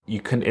you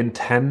can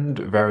intend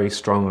very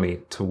strongly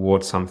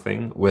towards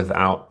something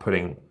without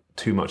putting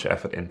too much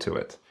effort into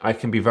it. I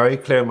can be very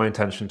clear in my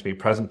intention to be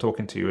present,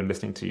 talking to you and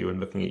listening to you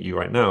and looking at you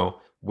right now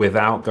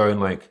without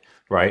going like,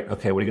 right,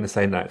 okay, what are you going to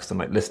say next?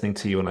 And like listening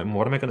to you and like,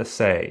 what am I going to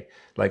say?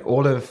 Like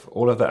all of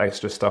the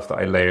extra stuff that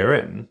I layer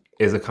in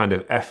is a kind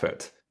of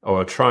effort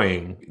or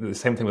trying. The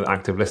same thing with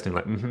active listening,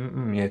 like,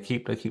 yeah,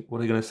 keep,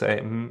 what are you going to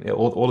say? Yeah,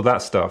 all of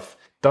that stuff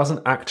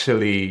doesn't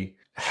actually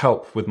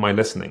help with my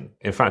listening.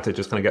 In fact, it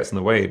just kind of gets in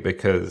the way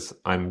because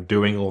I'm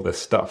doing all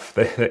this stuff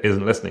that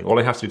isn't listening. All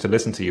I have to do to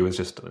listen to you is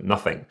just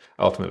nothing,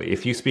 ultimately.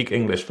 If you speak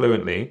English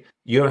fluently,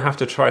 you don't have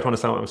to try to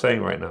understand what I'm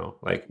saying right now.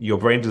 Like, your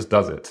brain just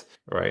does it,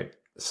 right?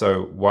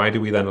 So why do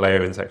we then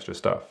layer in this extra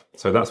stuff?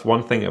 So that's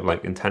one thing of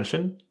like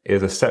intention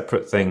is a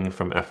separate thing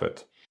from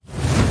effort.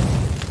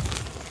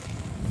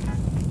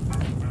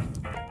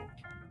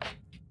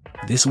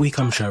 This week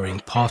I'm sharing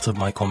part of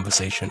my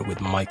conversation with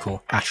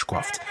Michael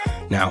Ashcroft.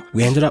 Now,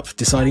 we ended up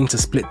deciding to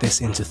split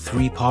this into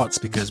 3 parts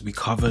because we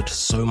covered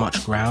so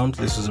much ground.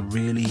 This was a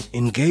really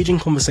engaging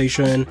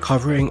conversation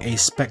covering a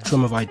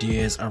spectrum of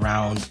ideas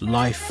around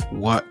life,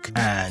 work,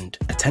 and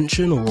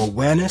attention or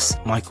awareness.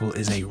 Michael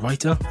is a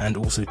writer and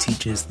also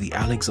teaches the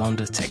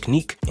Alexander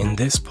technique. In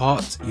this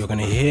part, you're going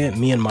to hear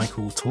me and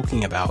Michael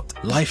talking about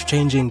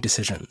life-changing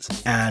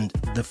decisions and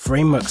the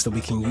frameworks that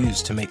we can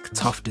use to make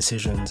tough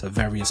decisions at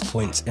various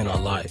points in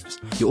our lives.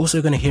 You're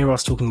also going to hear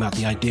us talking about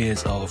the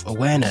ideas of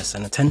awareness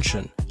and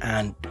attention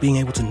and being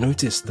able to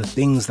notice the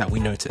things that we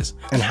notice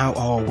and how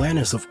our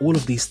awareness of all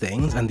of these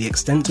things and the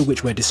extent to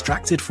which we're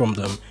distracted from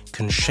them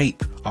can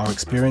shape our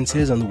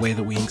experiences and the way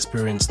that we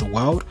experience the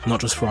world,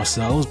 not just for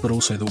ourselves, but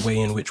also the way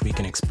in which we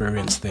can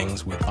experience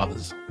things with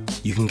others.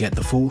 You can get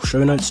the full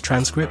show notes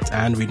transcript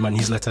and read my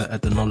newsletter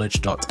at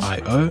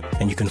theknowledge.io,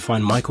 and you can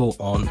find Michael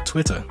on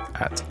Twitter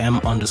at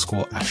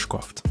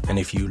 @m_Ashcroft. And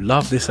if you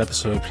love this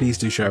episode, please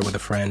do share it with a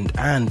friend,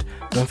 and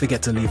don't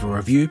forget to leave a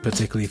review,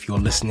 particularly if you're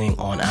listening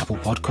on Apple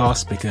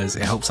Podcasts, because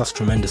it helps us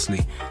tremendously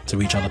to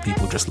reach other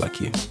people just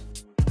like you.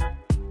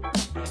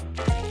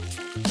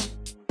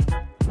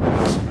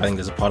 I think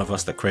there's a part of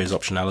us that craves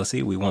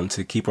optionality. We want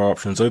to keep our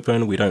options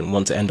open. We don't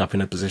want to end up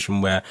in a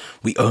position where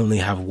we only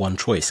have one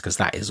choice, because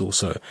that is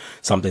also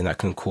something that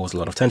can cause a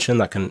lot of tension,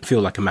 that can feel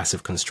like a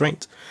massive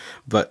constraint.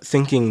 But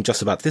thinking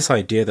just about this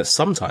idea that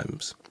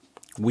sometimes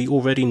we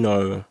already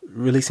know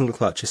releasing the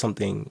clutch is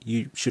something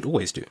you should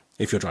always do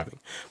if you're driving.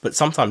 But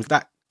sometimes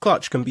that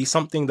clutch can be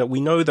something that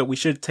we know that we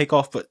should take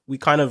off, but we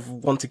kind of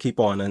want to keep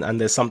on. And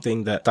there's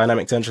something, that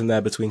dynamic tension there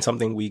between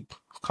something we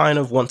kind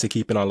of want to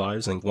keep in our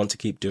lives and want to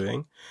keep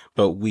doing,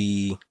 but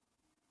we,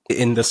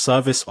 in the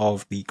service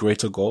of the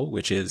greater goal,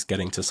 which is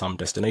getting to some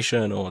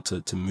destination or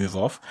to move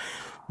off,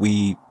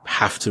 we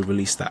have to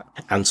release that.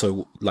 And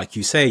so, like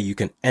you say, you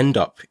can end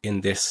up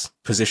in this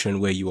position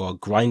where you are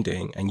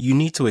grinding and you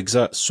need to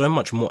exert so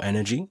much more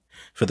energy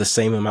for the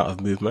same amount of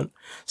movement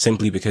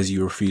simply because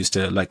you refuse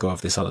to let go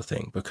of this other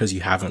thing, because you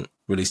haven't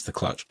released the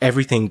clutch.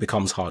 Everything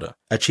becomes harder.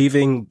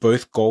 Achieving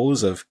both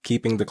goals of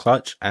keeping the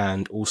clutch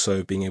and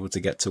also being able to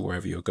get to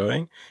wherever you're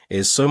going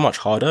is so much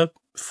harder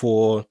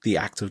for the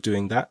act of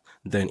doing that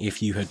than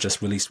if you had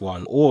just released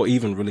one or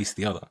even released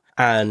the other.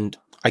 And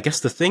I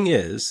guess the thing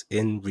is,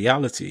 in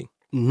reality,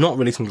 not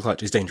releasing the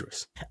clutch is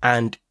dangerous.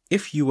 And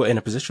if you were in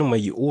a position where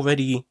you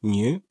already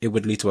knew it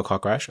would lead to a car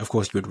crash, of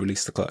course you would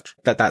release the clutch.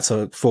 That's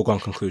a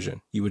foregone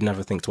conclusion. You would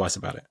never think twice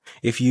about it.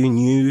 If you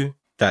knew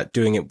that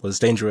doing it was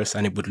dangerous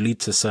and it would lead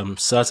to some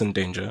certain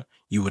danger,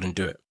 you wouldn't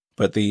do it.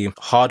 But the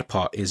hard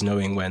part is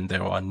knowing when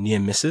there are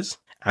near misses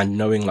and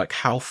knowing like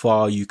how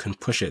far you can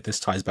push it. This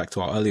ties back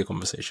to our earlier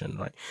conversation,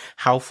 right?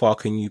 How far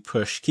can you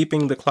push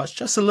keeping the clutch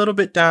just a little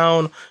bit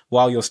down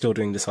while you're still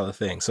doing this other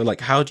thing? So like,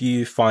 how do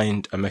you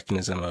find a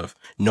mechanism of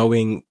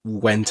knowing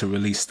when to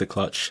release the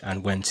clutch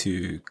and when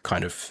to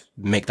kind of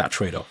make that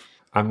trade-off?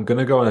 I'm going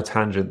to go on a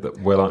tangent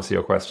that will answer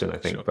your question, I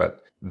think. Sure.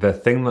 But the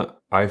thing that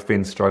I've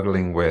been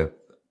struggling with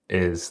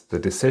is the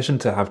decision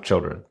to have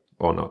children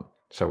or not,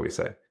 shall we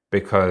say,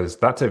 because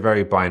that's a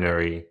very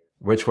binary,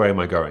 which way am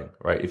I going,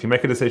 right? If you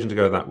make a decision to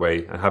go that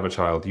way and have a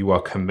child, you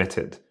are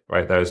committed,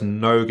 right? There's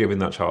no giving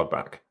that child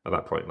back at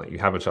that point. Like, you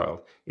have a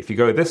child. If you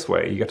go this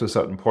way, you get to a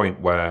certain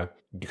point where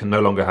you can no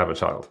longer have a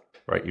child,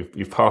 right?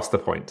 You've passed the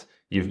point.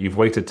 You've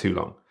waited too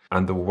long.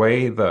 And the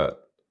way that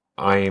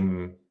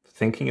I'm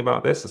thinking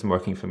about this, that's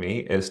working for me,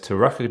 is to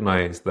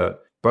recognize that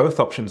both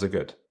options are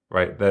good,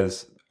 right?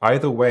 There's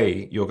either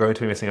way, you're going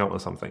to be missing out on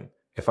something.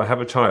 If I have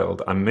a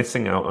child, I'm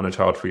missing out on a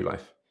child-free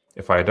life.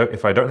 If I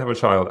don't have a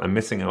child, I'm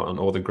missing out on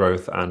all the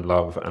growth and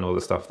love and all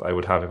the stuff that I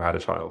would have if I had a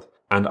child.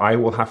 And I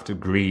will have to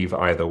grieve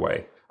either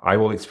way. I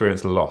will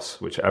experience loss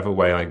whichever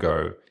way I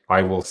go.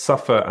 I will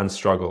suffer and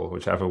struggle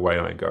whichever way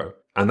I go.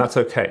 And that's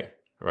okay,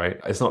 right?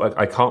 It's not like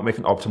I can't make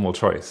an optimal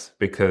choice,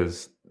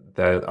 because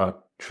there are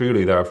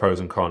pros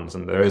and cons,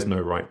 and there is no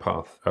right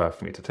path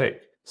for me to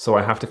take. So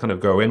I have to kind of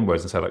go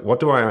inwards and say, like,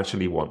 what do I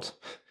actually want?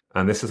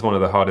 And this is one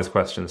of the hardest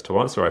questions to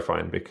answer, I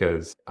find,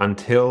 because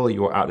until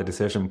you're at the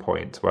decision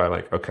point where,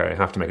 like, okay, I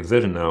have to make a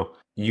decision now,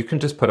 you can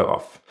just put it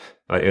off.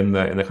 Like in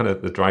the kind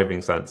of the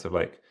driving sense of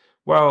like,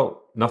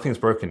 well, nothing's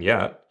broken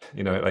yet.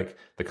 Like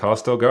the car's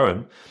still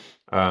going.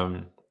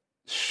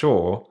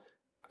 Sure.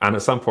 And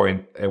at some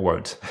point, it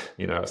won't.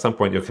 At some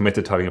point, you're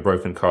committed to having a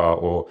broken car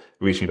or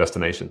reaching your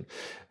destination,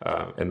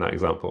 in that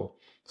example.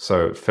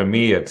 So for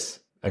me, it's,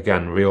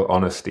 again, real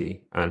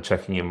honesty and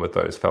checking in with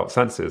those felt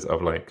senses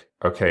of like,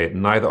 okay,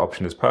 neither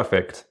option is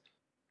perfect.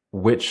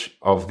 Which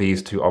of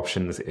these two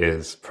options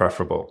is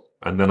preferable?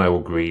 And then I will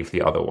grieve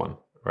the other one,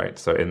 right?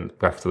 So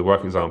back to the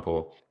work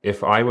example,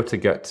 if I were to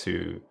get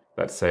to,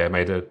 let's say I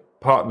made a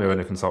partner in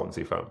a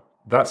consultancy firm,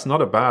 that's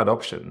not a bad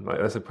option. Like,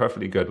 that's a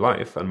perfectly good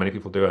life, and many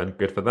people do it, and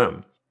good for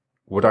them.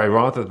 Would I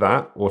rather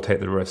that or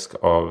take the risk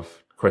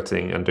of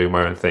quitting and doing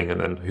my own thing,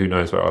 and then who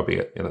knows where I'll be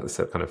at,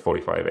 this kind of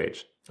 45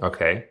 age?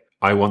 Okay,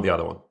 I want the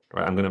other one,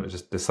 right? I'm going to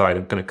just decide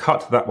I'm going to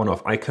cut that one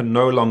off. I can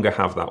no longer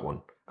have that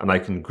one, and I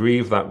can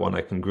grieve that one.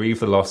 I can grieve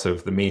the loss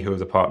of the me who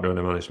was a partner in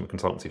a management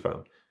consultancy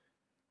firm.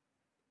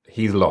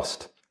 He's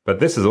lost, but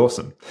this is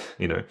awesome,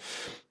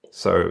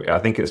 So I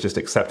think it's just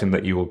accepting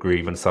that you will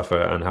grieve and suffer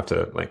and have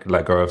to like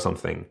let go of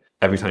something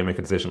every time you make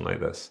a decision like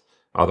this.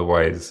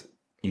 Otherwise,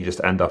 you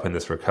just end up in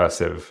this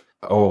recursive,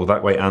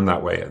 that way and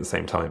that way at the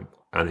same time.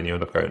 And then you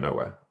end up going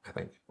nowhere, I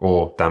think,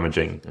 or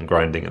damaging and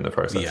grinding in the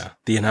process. Yeah.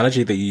 The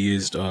analogy that you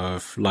used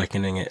of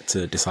likening it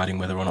to deciding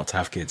whether or not to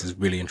have kids is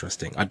really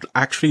interesting. I'd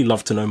actually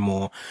love to know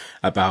more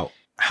about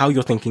how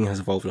your thinking has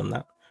evolved on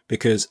that.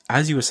 Because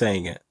as you were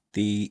saying it,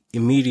 the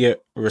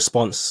immediate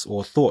response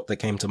or thought that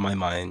came to my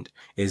mind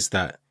is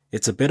that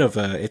it's an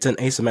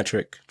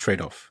asymmetric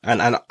trade-off.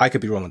 And I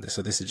could be wrong on this.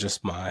 So this is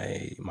just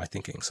my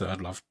thinking. So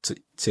I'd love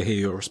to hear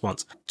your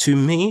response. To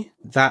me,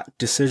 that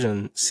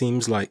decision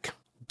seems like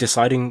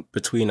deciding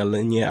between a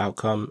linear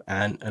outcome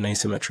and an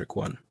asymmetric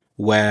one,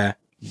 where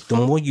the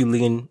more you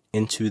lean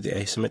into the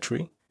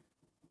asymmetry,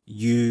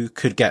 you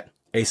could get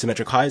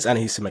asymmetric highs and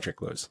asymmetric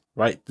lows,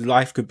 right?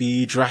 Life could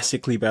be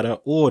drastically better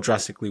or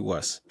drastically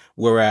worse.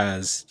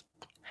 Whereas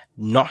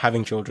not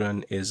having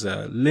children is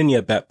a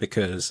linear bet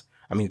because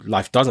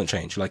life doesn't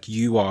change. Like,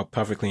 you are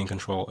perfectly in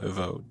control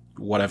over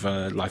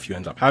whatever life you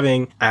end up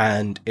having.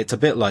 And it's a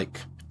bit like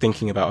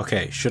thinking about,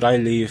 okay, should I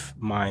leave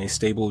my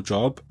stable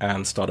job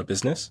and start a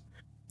business?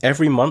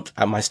 Every month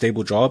at my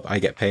stable job, I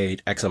get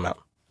paid X amount,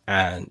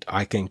 and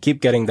I can keep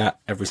getting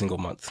that every single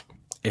month.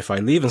 If I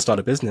leave and start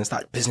a business,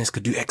 that business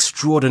could do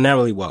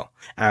extraordinarily well.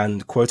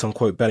 And quote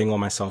unquote betting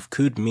on myself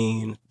could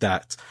mean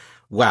that,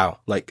 wow,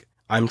 like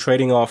I'm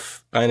trading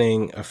off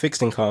earning a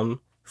fixed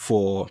income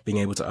for being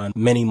able to earn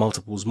many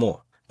multiples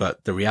more.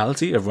 But the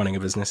reality of running a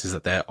business is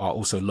that there are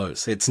also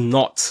lows. It's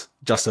not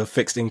just a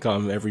fixed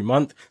income every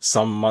month.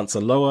 Some months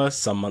are lower,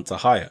 some months are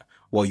higher.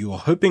 What you are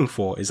hoping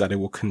for is that it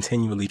will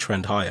continually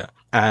trend higher.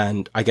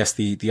 And I guess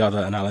the other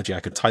analogy I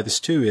could tie this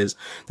to is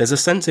there's a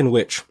sense in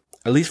which,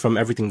 at least from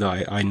everything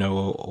that I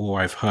know or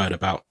I've heard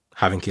about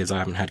having kids, I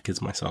haven't had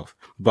kids myself,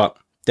 but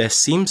there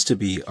seems to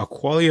be a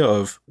quality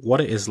of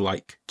what it is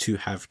like to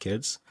have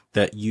kids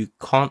that you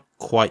can't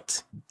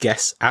quite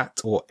guess at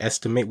or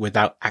estimate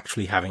without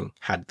actually having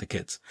had the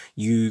kids.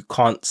 You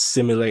can't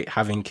simulate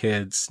having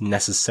kids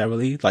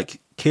necessarily,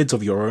 like kids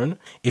of your own,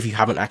 if you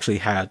haven't actually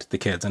had the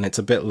kids. And it's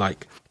a bit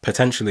like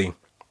potentially,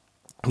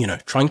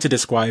 trying to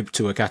describe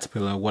to a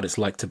caterpillar what it's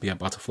like to be a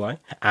butterfly.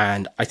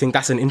 And I think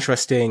that's an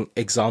interesting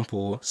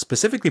example,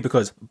 specifically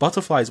because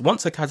butterflies,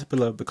 once a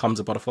caterpillar becomes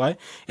a butterfly,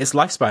 its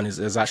lifespan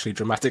is actually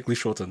dramatically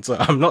shortened. So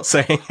I'm not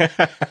saying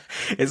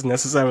it's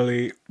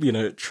necessarily,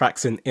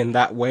 tracks in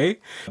that way,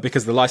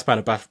 because the lifespan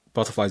of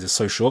butterflies is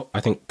so short.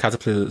 I think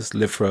caterpillars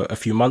live for a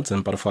few months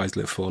and butterflies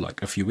live for like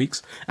a few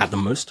weeks at the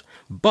most.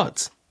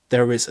 But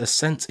there is a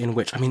sense in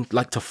which,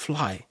 like to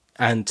fly,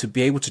 and to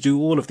be able to do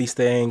all of these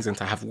things and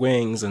to have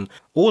wings and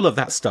all of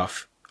that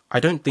stuff, I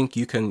don't think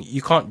you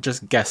can't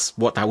just guess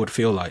what that would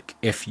feel like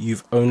if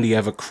you've only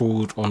ever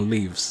crawled on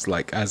leaves,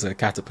 like as a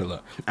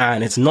caterpillar.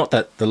 And it's not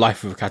that the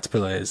life of a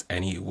caterpillar is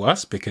any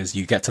worse, because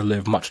you get to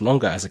live much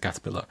longer as a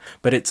caterpillar,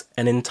 but it's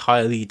an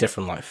entirely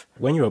different life.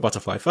 When you're a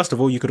butterfly, first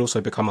of all, you could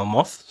also become a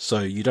moth.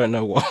 So you don't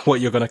know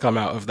what you're going to come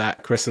out of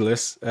that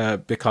chrysalis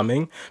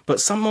becoming, but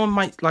someone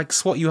might like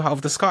swat you out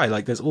of the sky.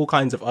 Like there's all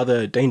kinds of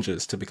other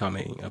dangers to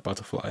becoming a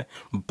butterfly.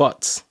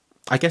 But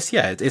I guess,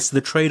 yeah, it's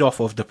the trade-off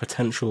of the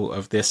potential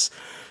of this,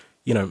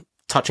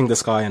 touching the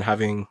sky and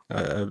having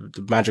a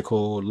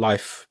magical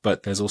life,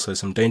 but there's also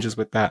some dangers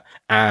with that,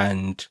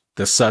 and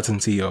the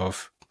certainty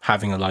of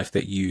having a life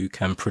that you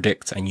can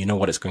predict and you know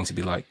what it's going to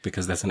be like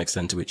because there's an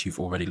extent to which you've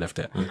already lived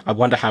it. I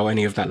wonder how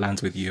any of that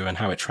lands with you and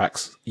how it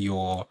tracks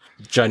your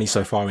journey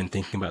so far in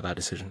thinking about that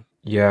decision.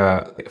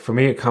 Yeah, for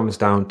me, it comes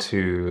down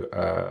to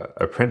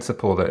a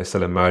principle that is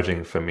still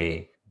emerging for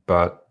me,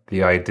 but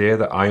the idea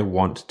that I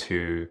want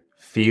to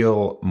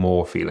feel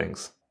more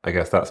feelings. I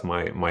guess that's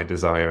my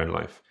desire in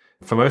life.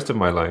 For most of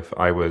my life,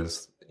 I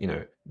was,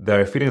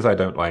 there are feelings I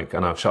don't like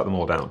and I've shut them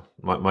all down.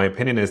 My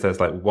opinion is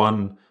there's like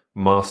one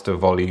master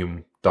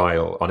volume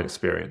dial on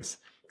experience.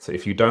 So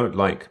if you don't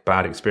like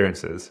bad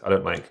experiences, I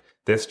don't like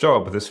this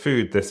job, this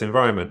food, this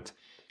environment,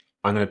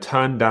 I'm going to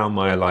turn down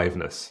my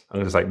aliveness. I'm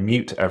going to just like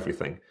mute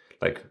everything.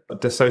 like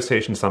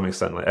dissociation to some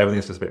extent, like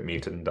everything's just a bit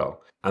muted and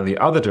dull. And the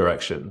other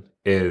direction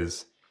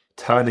is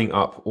turning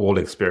up all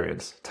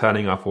experience,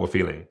 turning up all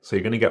feeling. So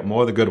you're going to get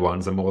more of the good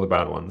ones and more of the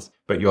bad ones,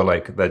 but you're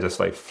like, they're just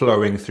like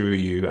flowing through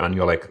you, and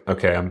you're like,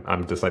 okay,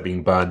 I'm just like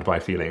being burned by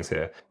feelings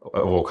here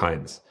of all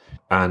kinds.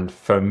 And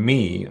for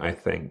me, I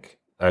think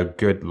a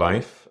good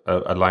life,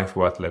 a life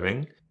worth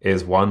living,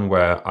 is one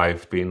where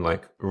I've been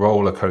like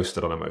roller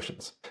coasted on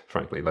emotions,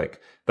 frankly. Like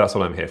that's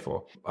what I'm here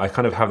for. I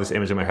kind of have this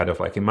image in my head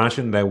of like,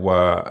 imagine there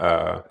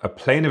were a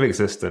plane of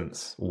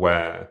existence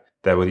where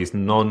there were these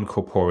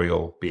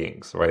non-corporeal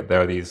beings, right?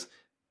 There are these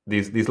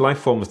life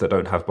forms that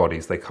don't have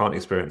bodies. They can't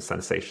experience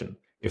sensation.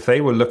 If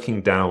they were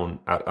looking down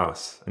at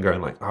us and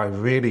going like, I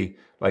really,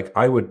 like,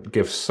 I would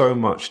give so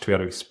much to be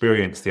able to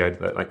experience the idea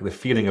that, like, the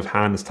feeling of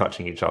hands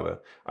touching each other.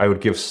 I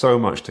would give so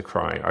much to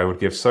cry. I would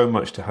give so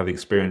much to have the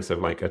experience of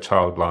like a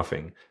child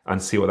laughing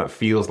and see what that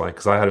feels like,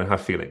 because I don't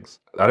have feelings.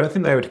 I don't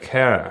think they would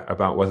care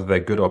about whether they're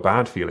good or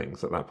bad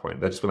feelings at that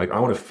point. They'd just be like, I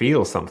want to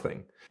feel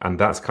something. And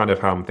that's kind of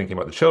how I'm thinking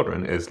about the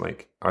children, is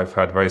like, I've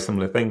heard very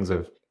similar things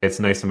of, it's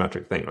an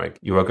asymmetric thing. Like,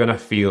 you are going to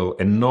feel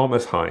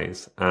enormous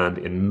highs and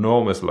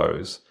enormous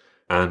lows.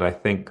 And I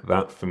think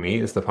that for me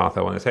is the path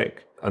I want to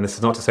take. And this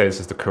is not to say this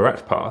is the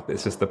correct path.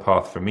 It's just the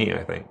path for me,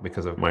 I think,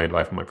 because of my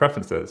life and my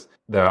preferences.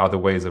 There are other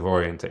ways of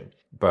orienting.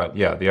 But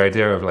yeah, the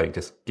idea of like,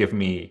 just give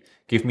me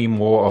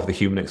more of the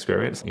human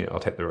experience. You know, I'll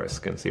take the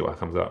risk and see what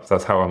comes up. So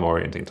that's how I'm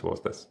orienting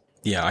towards this.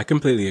 Yeah, I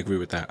completely agree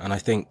with that. And I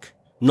think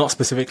not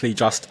specifically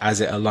just as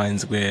it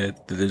aligns with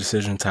the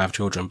decision to have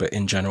children, but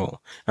in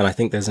general. And I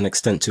think there's an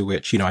extent to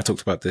which, you know, I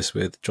talked about this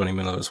with Johnny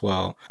Miller as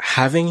well.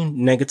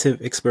 Having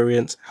negative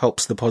experience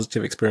helps the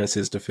positive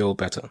experiences to feel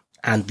better.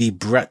 And the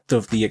breadth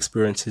of the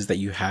experiences that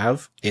you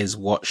have is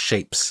what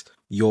shapes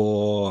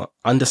your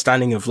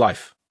understanding of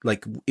life.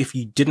 Like, if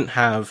you didn't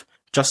have,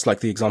 just like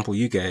the example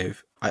you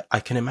gave,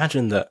 I can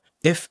imagine that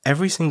if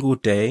every single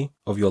day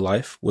of your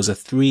life was a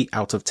 3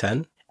 out of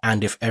 10,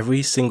 and if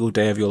every single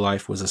day of your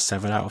life was a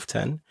 7 out of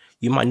 10,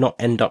 you might not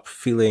end up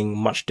feeling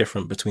much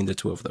different between the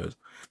two of those.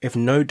 If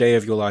no day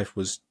of your life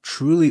was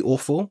truly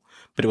awful,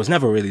 but it was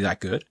never really that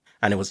good,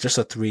 and it was just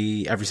a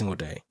 3 every single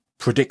day,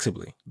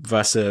 predictably,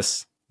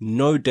 versus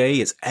no day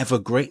is ever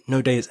great,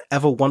 no day is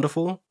ever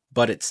wonderful,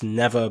 but it's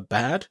never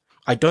bad.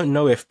 I don't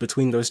know if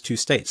between those two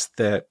states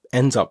there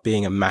ends up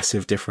being a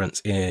massive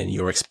difference in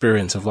your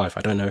experience of life.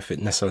 I don't know if it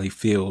necessarily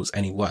feels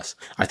any worse.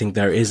 I think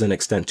there is an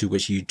extent to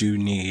which you do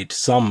need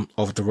some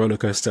of the roller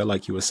coaster,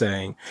 like you were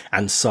saying,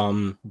 and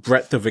some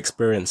breadth of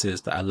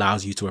experiences that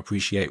allows you to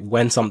appreciate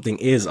when something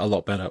is a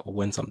lot better or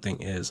when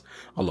something is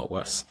a lot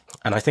worse.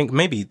 And I think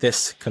maybe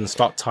this can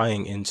start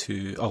tying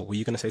into, were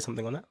you going to say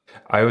something on that?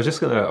 I was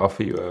just going to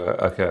offer you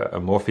a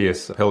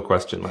Morpheus pill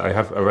question. I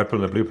have a red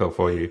pill and a blue pill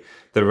for you.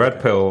 The red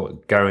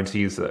pill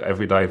guarantees that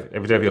every day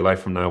of your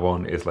life from now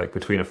on is like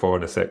between a 4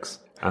 and a 6.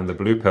 And the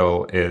blue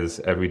pill is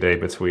every day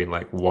between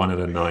like 1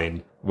 and a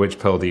 9. Which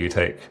pill do you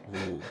take?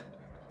 Ooh.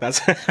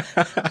 That's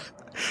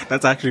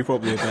actually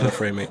probably a better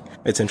framing.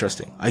 It's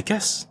interesting. I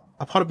guess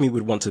a part of me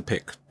would want to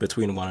pick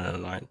between 1 and a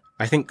 9.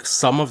 I think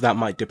some of that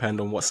might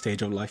depend on what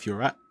stage of life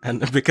you're at.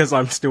 And because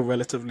I'm still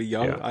relatively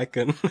young, I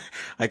can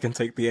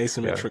take the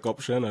asymmetric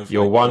option of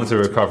your like, ones are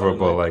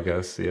recoverable, I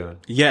guess. Yeah.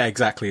 Yeah,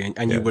 exactly.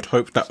 And you would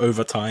hope that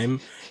over time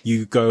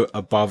you go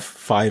above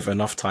 5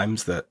 enough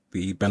times that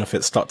the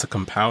benefits start to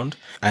compound.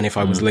 And if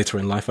I was later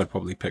in life, I'd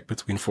probably pick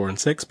between 4 and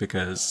 6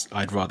 because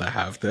I'd rather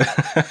have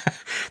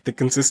the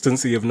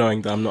consistency of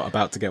knowing that I'm not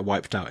about to get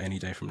wiped out any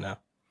day from now.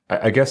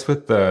 I guess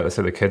with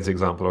the kids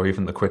example, or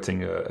even the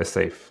quitting a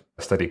safe,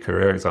 steady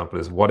career example,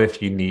 is what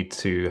if you need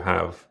to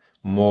have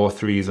more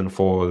 3s and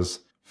 4s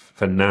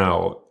for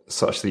now,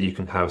 such that you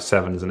can have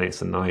 7s and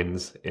 8s and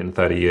 9s in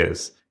 30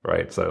 years,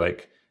 right? So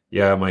like,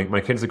 yeah,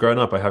 my kids are grown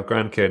up. I have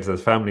grandkids.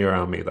 There's family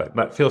around me.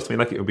 That feels to me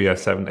like it would be a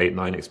 7, 8,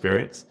 9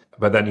 experience.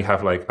 But then you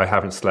have like, I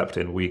haven't slept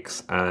in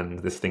weeks and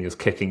this thing is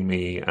kicking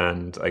me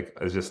and like,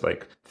 there's just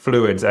like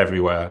fluids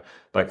everywhere.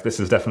 Like this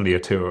is definitely a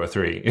 2 or a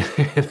 3.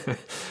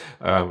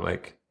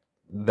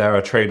 There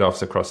are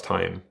trade-offs across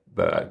time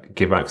that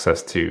give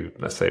access to,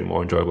 let's say,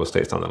 more enjoyable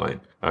states down the line.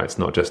 It's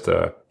not just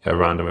a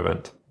random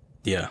event.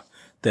 Yeah.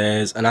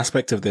 There's an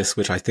aspect of this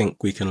which I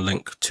think we can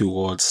link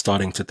towards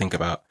starting to think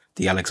about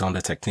the Alexander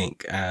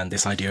technique and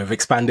this idea of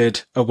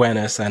expanded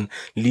awareness and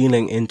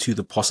leaning into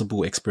the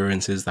possible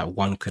experiences that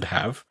one could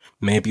have.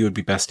 Maybe it would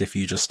be best if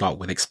you just start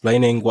with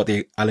explaining what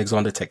the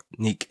Alexander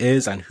technique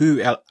is and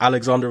who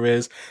Alexander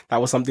is.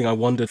 That was something I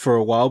wondered for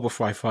a while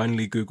before I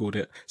finally Googled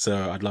it.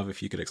 So I'd love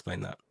if you could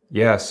explain that.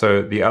 Yeah,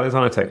 so the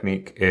Alexander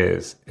technique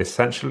is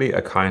essentially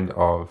a kind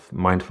of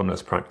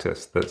mindfulness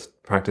practice that's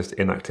practiced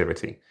in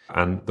activity.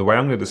 And the way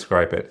I'm going to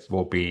describe it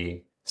will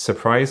be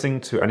surprising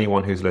to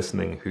anyone who's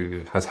listening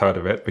who has heard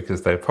of it,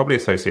 because they're probably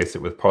associated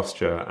it with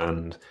posture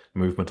and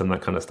movement and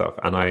that kind of stuff.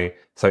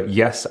 So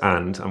yes,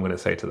 and I'm going to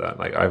say to that,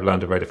 like I've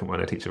learned a very different way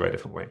and I teach a very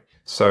different way.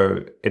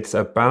 So it's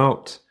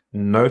about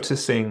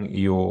noticing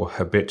your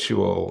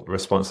habitual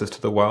responses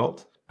to the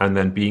world and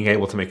then being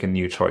able to make a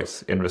new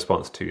choice in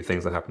response to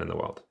things that happen in the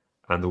world.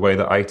 And the way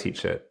that I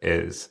teach it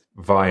is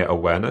via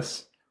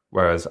awareness,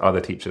 whereas other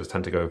teachers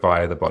tend to go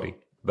via the body.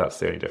 That's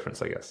the only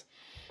difference, I guess.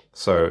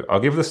 So I'll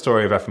give the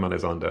story of Ephraim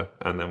Alexander,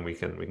 and then we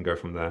can go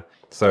from there.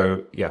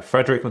 So yeah,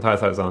 Frederick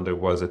Matthias Alexander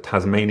was a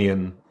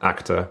Tasmanian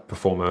actor,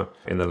 performer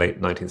in the late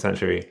 19th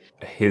century.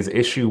 His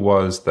issue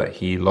was that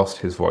he lost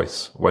his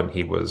voice when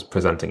he was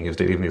presenting. He was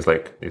doing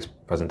these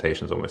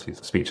presentations, almost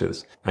these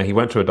speeches. And he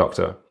went to a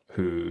doctor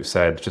who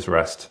said, just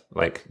rest,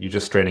 like you're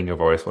just straining your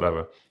voice,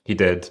 whatever. He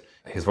did.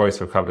 His voice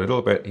recovered a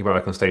little bit. He went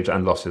back on stage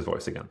and lost his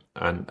voice again.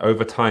 And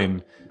over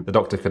time, the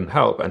doctor couldn't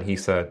help. And he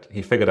said,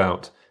 he figured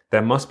out,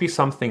 there must be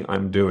something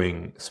I'm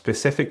doing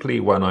specifically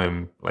when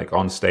I'm like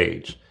on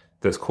stage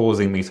that's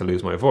causing me to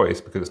lose my voice,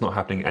 because it's not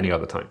happening any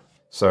other time.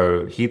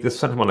 So this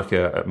sent him on like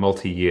a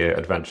multi-year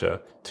adventure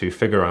to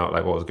figure out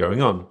like what was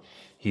going on.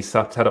 He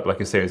set up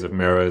like a series of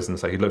mirrors, and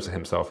so he looked at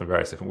himself in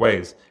various different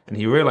ways. And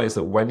he realized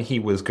that when he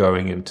was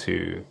going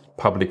into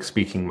public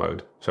speaking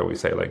mode, shall we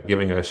say, like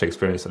giving a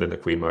Shakespearean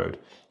soliloquy mode,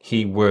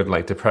 he would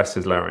like depress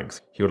his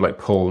larynx. He would like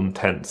pull and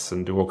tense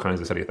and do all kinds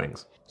of silly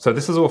things. So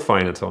this is all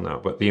fine until now.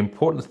 But the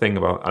important thing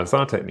about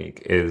Alexander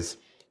technique is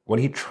when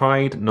he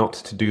tried not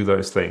to do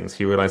those things,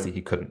 he realized that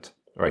he couldn't.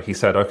 Right? He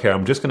said, okay,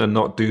 I'm just going to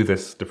not do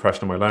this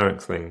depression of my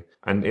larynx thing.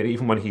 And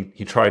even when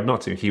he tried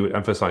not to, he would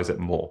emphasize it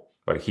more.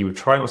 Like he would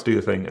try not to do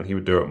the thing and he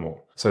would do it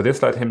more. So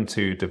this led him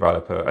to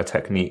develop a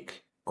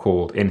technique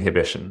called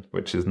inhibition,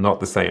 which is not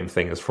the same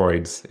thing as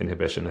Freud's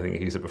inhibition. I think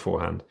he used it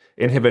beforehand.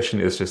 Inhibition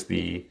is just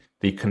the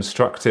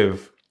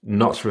constructive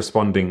not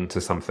responding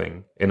to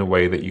something in a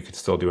way that you could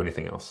still do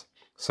anything else.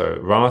 So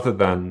rather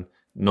than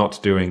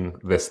not doing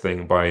this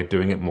thing by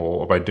doing it more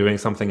or by doing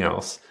something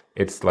else,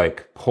 it's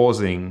like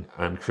pausing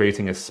and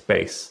creating a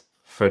space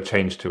for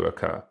change to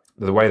occur.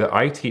 The way that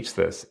I teach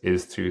this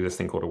is through this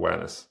thing called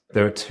awareness.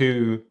 There are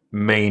two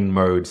main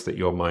modes that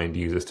your mind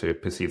uses to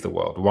perceive the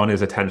world. One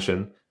is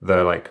attention.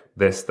 They're like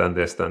this, then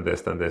this, then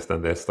this, then this,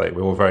 then this. Like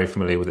we're all very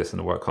familiar with this in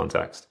a work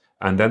context.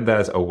 And then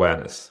there's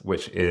awareness,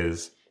 which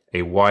is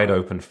a wide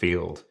open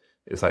field.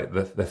 It's like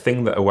the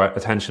thing that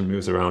attention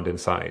moves around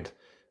inside.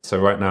 So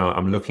right now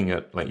I'm looking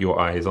at like your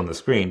eyes on the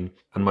screen,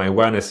 and my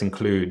awareness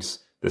includes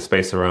the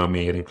space around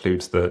me. It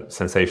includes the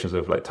sensations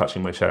of like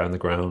touching my chair on the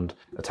ground,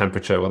 a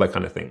temperature, all that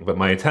kind of thing. But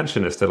my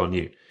attention is still on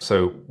you.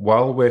 So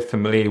while we're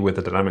familiar with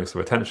the dynamics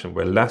of attention,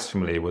 we're less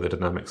familiar with the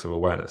dynamics of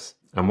awareness.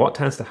 And what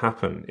tends to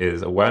happen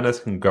is awareness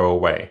can go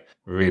away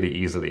really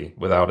easily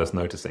without us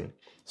noticing.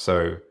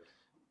 So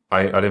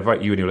I'd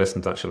invite you and your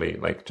listeners actually,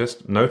 like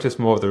just notice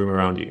more of the room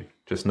around you.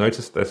 Just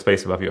notice the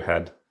space above your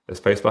head, the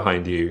space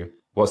behind you.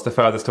 What's the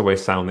furthest away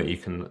sound that you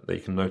can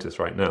notice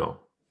right now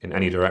in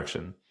any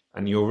direction?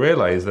 And you'll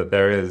realize that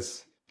there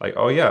is like,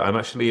 oh yeah, I'm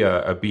actually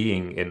a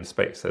being in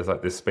space. There's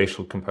like this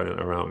spatial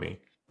component around me.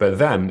 But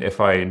then if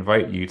I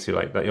invite you to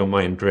like let your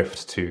mind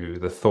drift to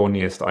the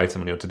thorniest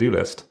item on your to-do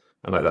list,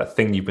 and like that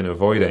thing you've been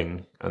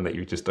avoiding and that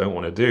you just don't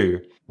want to do,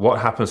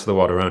 what happens to the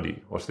world around you?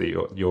 What's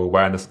your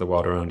awareness of the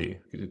world around you?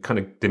 It kind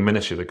of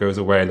diminishes. It goes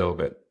away a little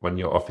bit when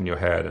you're off in your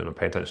head and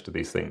pay attention to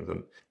these things.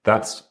 And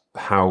that's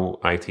how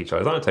I teach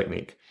Alexander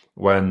technique.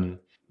 When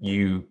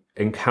you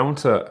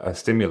encounter a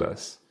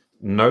stimulus,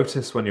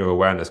 notice when your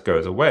awareness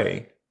goes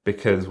away,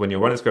 because when your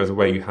awareness goes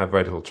away, you have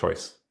very little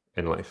choice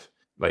in life.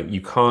 Like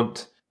you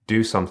can't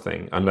do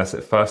something unless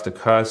it first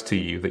occurs to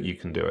you that you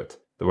can do it.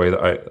 The way that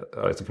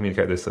I like to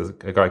communicate this is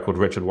a guy called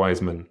Richard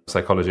Wiseman,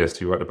 psychologist,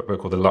 who wrote a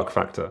book called The Luck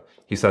Factor.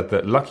 He said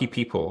that lucky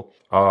people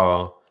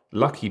are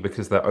lucky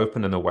because they're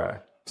open and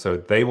aware. So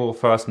they will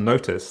first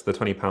notice the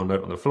 £20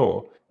 note on the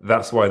floor.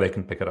 That's why they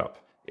can pick it up.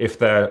 If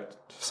they're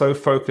so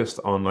focused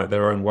on like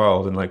their own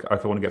world and like, I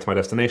want to get to my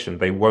destination,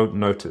 they won't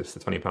notice the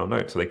 £20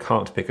 note, so they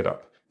can't pick it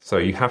up. So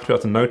you have to be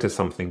able to notice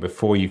something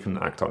before you can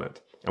act on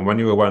it. And when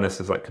your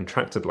awareness is like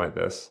contracted like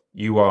this,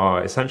 you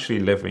are essentially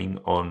living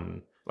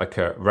on like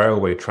a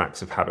railway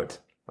tracks of habit.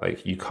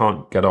 Like you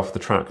can't get off the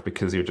track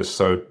because you're just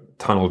so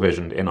tunnel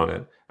visioned in on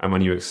it. And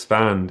when you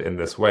expand in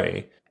this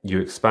way, you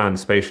expand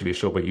spatially,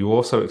 sure, but you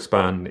also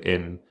expand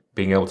in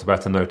being able to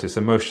better notice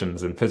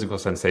emotions and physical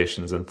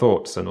sensations and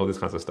thoughts and all this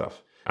kinds of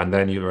stuff. And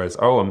then you realize,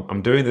 oh,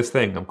 I'm doing this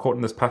thing. I'm caught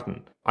in this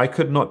pattern. I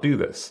could not do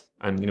this.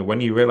 And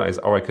when you realize,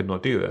 oh, I could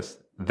not do this,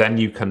 then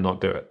you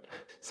cannot do it.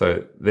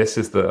 So this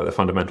is the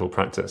fundamental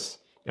practice.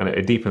 And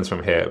it deepens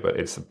from here, but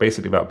it's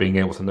basically about being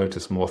able to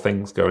notice more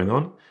things going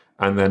on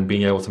and then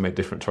being able to make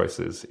different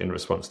choices in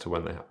response to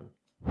when they happen.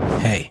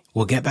 Hey,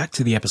 we'll get back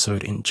to the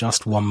episode in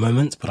just one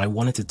moment, but I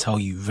wanted to tell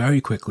you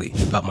very quickly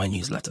about my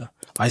newsletter.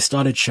 I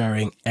started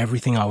sharing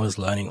everything I was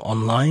learning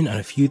online, and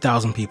a few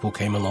thousand people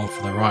came along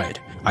for the ride.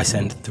 I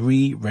send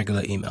 3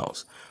 regular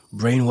emails.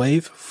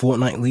 Brainwave,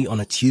 fortnightly on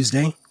a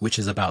Tuesday, which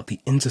is about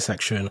the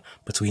intersection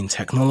between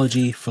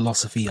technology,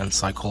 philosophy, and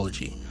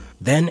psychology.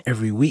 Then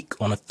every week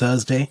on a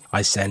Thursday,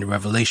 I send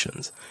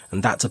Revelations,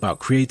 and that's about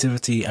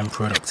creativity and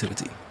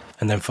productivity.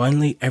 And then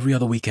finally, every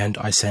other weekend,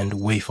 I send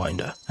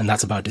Wayfinder, and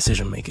that's about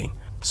decision making.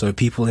 So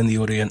people in the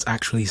audience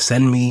actually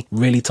send me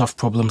really tough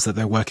problems that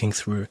they're working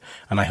through,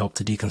 and I help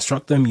to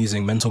deconstruct them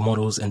using mental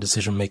models and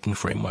decision-making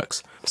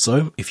frameworks.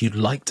 So if you'd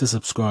like to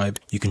subscribe,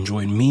 you can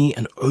join me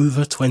and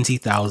over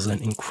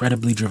 20,000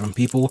 incredibly driven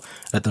people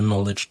at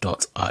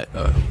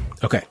theknowledge.io.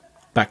 Okay,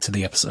 back to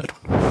the episode.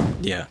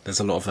 Yeah, there's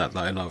a lot of that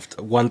I loved.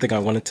 One thing I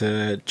wanted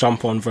to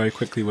jump on very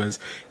quickly was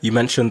you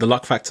mentioned The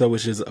Luck Factor,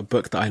 which is a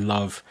book that I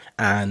love.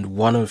 And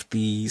one of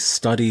the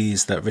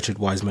studies that Richard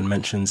Wiseman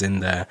mentions in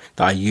there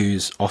that I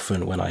use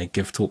often when I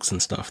give talks and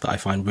stuff that I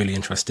find really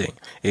interesting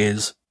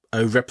is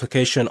a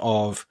replication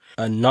of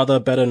another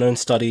better known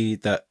study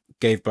that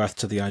gave birth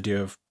to the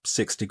idea of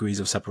 6 degrees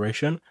of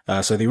separation.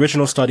 So the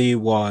original study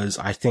was,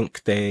 I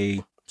think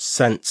they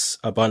sent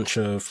a bunch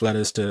of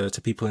letters to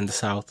people in the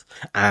South,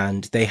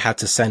 and they had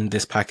to send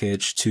this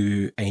package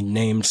to a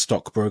named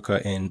stockbroker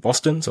in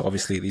Boston. So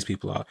obviously these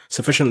people are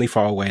sufficiently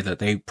far away that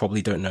they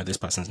probably don't know this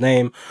person's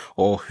name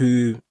or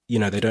who,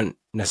 they don't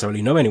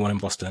necessarily know anyone in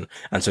Boston.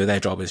 And so their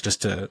job is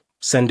just to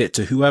send it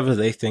to whoever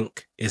they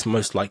think is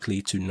most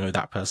likely to know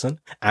that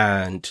person.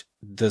 And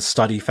the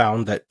study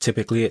found that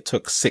typically it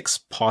took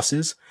 6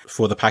 passes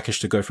for the package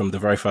to go from the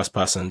very first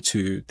person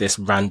to this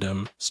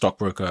random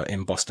stockbroker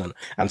in Boston.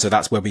 And so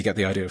that's where we get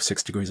the idea of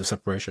 6 degrees of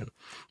separation.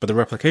 But the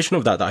replication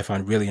of that I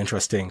find really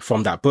interesting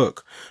from that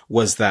book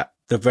was that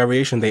the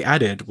variation they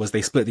added was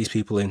they split these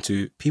people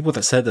into people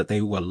that said that they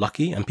were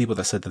lucky and people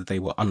that said that they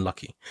were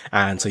unlucky.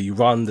 And so you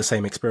run the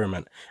same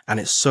experiment. And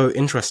it's so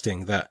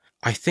interesting that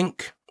I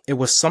think it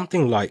was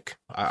something like,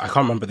 I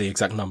can't remember the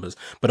exact numbers,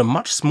 but a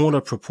much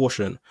smaller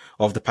proportion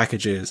of the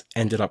packages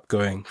ended up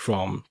going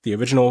from the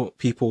original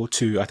people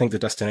to, I think the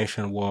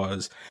destination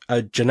was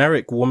a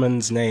generic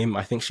woman's name.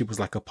 I think she was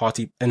like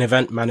an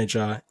event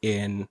manager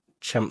in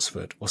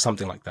Chelmsford or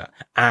something like that.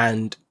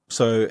 And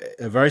so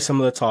a very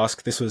similar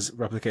task. This was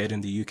replicated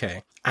in the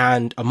UK,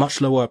 and a much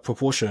lower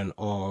proportion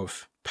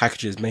of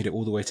packages made it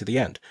all the way to the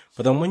end.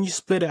 But then when you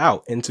split it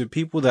out into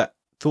people that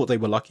thought they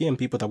were lucky and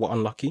people that were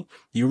unlucky,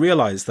 you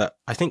realize that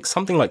I think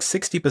something like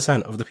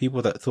 60% of the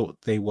people that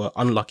thought they were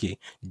unlucky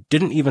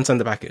didn't even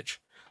send the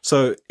package.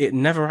 So it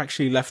never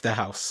actually left their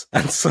house.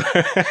 And so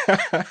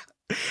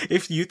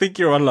if you think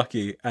you're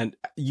unlucky and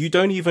you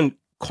don't even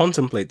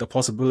contemplate the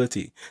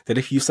possibility that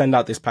if you send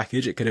out this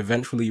package, it could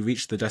eventually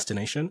reach the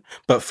destination.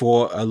 But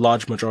for a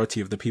large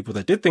majority of the people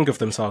that did think of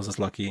themselves as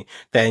lucky,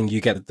 then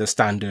you get the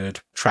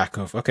standard track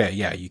of, okay,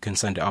 yeah, you can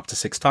send it up to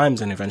 6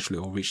 times and eventually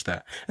it will reach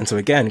there. And so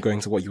again,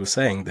 going to what you were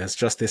saying, there's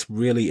just this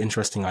really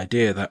interesting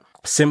idea that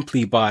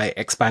simply by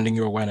expanding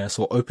your awareness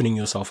or opening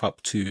yourself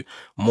up to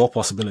more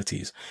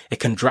possibilities,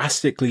 it can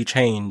drastically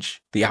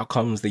change the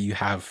outcomes that you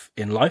have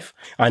in life.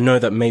 I know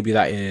that maybe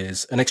that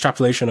is an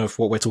extrapolation of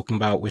what we're talking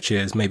about, which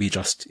is maybe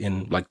just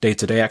in like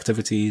day-to-day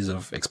activities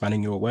of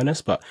expanding your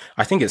awareness. But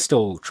I think it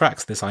still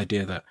tracks this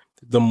idea that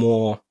the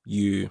more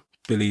you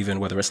believe in,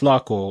 whether it's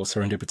luck or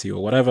serendipity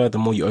or whatever, the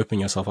more you open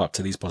yourself up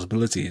to these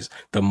possibilities,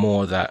 the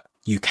more that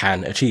you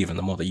can achieve and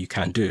the more that you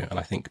can do. And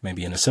I think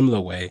maybe in a similar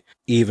way,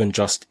 even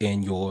just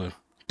in your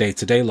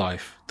day-to-day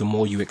life, the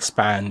more you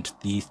expand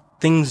the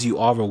things you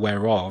are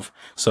aware of.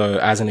 So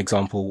as an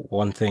example,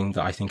 one thing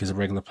that I think is a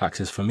regular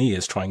practice for me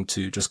is trying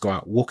to just go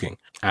out walking.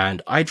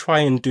 And I try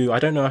and do, I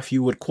don't know if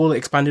you would call it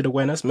expanded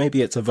awareness,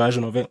 maybe it's a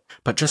version of it,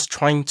 but just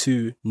trying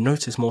to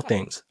notice more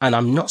things. And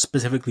I'm not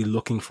specifically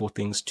looking for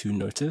things to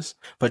notice,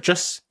 but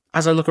just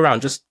as I look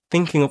around, just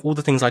thinking of all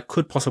the things I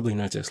could possibly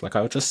notice. Like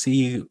I would just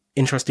see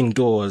interesting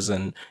doors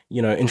and,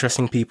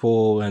 interesting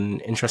people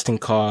and interesting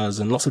cars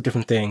and lots of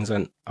different things.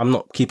 And I'm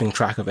not keeping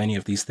track of any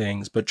of these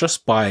things, but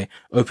just by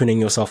opening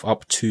yourself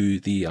up to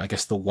the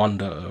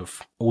wonder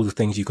of all the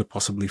things you could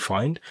possibly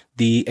find,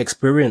 the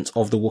experience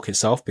of the walk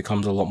itself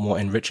becomes a lot more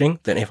enriching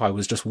than if I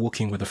was just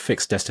walking with a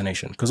fixed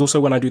destination. Because also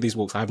when I do these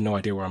walks, I have no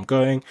idea where I'm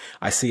going.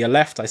 I see a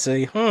left, I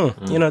say,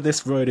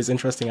 this road is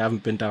interesting. I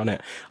haven't been down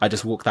it. I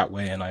just walk that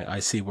way and I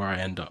see where I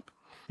end up.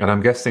 And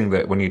I'm guessing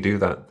that when you do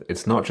that,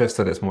 it's not just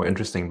that it's more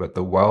interesting, but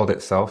the world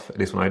itself, at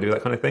least when I do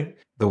that kind of thing,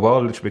 the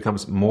world literally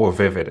becomes more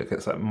vivid. It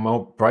gets like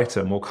more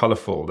brighter, more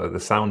colorful. The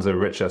sounds are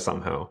richer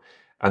somehow.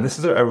 And this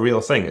is a real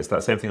thing. It's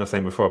that same thing I was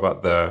saying before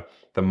about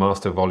the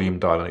master volume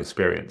dial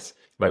experience.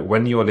 Like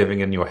when you're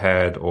living in your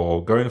head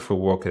or going for a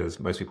walk,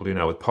 as most people do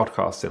now with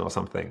podcasting or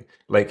something,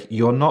 like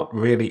you're not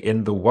really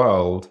in the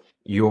world.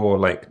 You're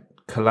like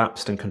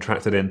collapsed and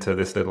contracted into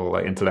this little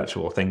like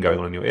intellectual thing going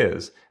on in your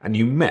ears, and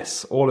you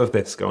miss all of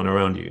this going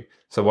around you.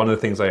 So one of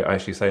the things I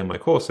actually say in my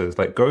course is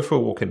like go for a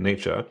walk in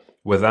nature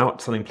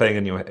without something playing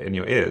in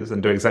your ears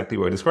and do exactly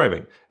what you're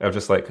describing. Of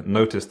just like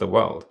notice the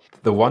world.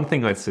 The one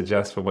thing I'd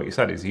suggest from what you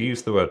said is you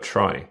use the word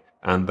try,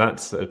 and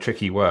that's a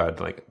tricky word.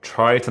 Like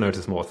try to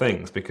notice more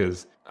things,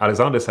 because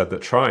Alexander said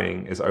that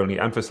trying is only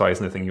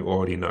emphasizing the thing you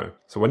already know.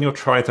 So when you're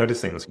trying to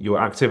notice things,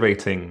 you're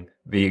activating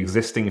the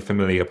existing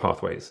familiar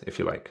pathways, if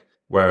you like.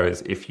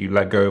 Whereas if you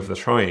let go of the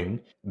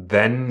trying,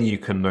 then you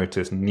can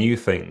notice new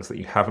things that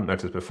you haven't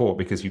noticed before,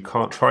 because you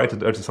can't try to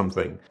notice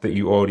something that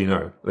you already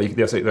know, that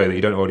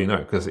you don't already know,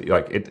 because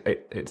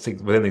it's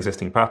within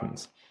existing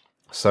patterns.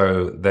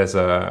 So there's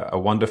a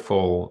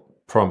wonderful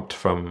prompt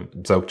from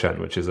Dzogchen,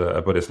 which is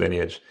a Buddhist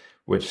lineage,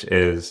 which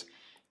is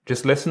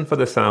just listen for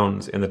the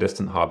sounds in the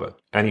distant harbor.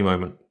 Any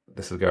moment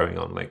this is going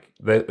on, like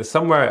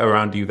somewhere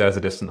around you, there's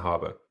a distant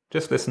harbor.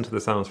 Just listen to the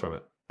sounds from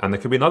it. And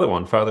there could be another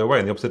one further away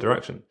in the opposite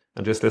direction,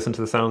 and just listen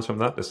to the sounds from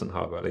that distant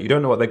harbor. Like, you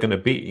don't know what they're going to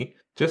be.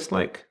 Just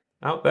like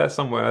out there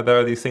somewhere, there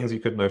are these things you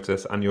could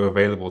notice, and you're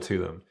available to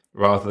them.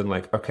 Rather than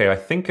like, okay, I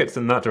think it's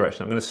in that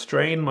direction. I'm going to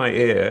strain my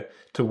ear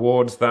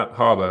towards that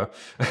harbor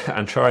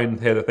and try and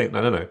hear the thing.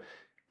 No.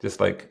 Just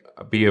like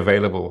be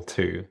available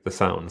to the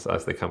sounds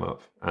as they come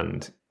up,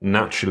 and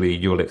naturally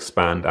you'll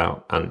expand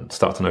out and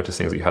start to notice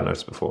things that you hadn't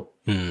noticed before.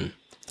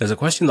 There's a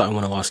question that I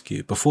want to ask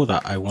you. Before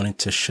that, I wanted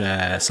to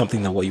share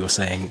something that what you were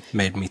saying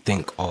made me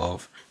think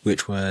of,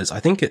 which was, I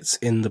think it's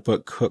in the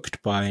book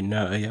Hooked by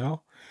No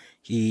Eyal.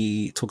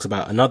 He talks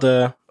about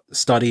another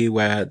study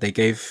where they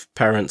gave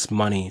parents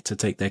money to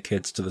take their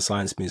kids to the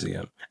science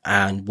museum.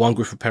 And one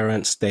group of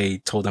parents, they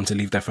told them to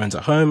leave their phones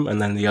at home.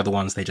 And then the other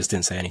ones, they just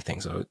didn't say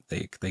anything. So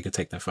they could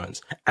take their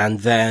phones.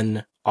 And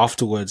then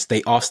afterwards,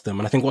 they asked them.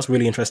 And I think what's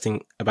really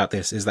interesting about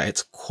this is that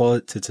it's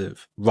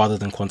qualitative rather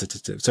than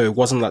quantitative. So it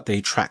wasn't that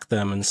they tracked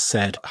them and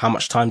said, how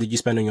much time did you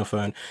spend on your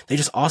phone? They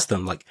just asked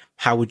them, like,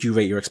 how would you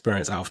rate your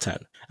experience out of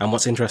 10? And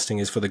what's interesting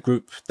is for the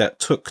group that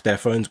took their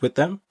phones with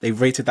them, they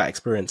rated that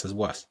experience as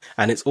worse.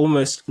 And it's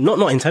almost not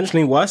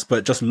intentionally worse,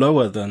 but just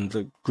lower than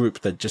the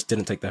group that just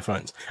didn't take their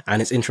phones. And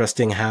it's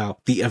interesting how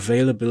the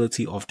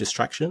availability of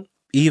distraction,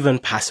 even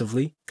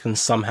passively, can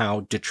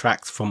somehow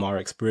detract from our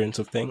experience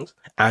of things.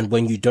 And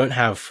when you don't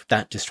have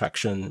that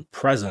distraction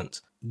present,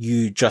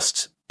 you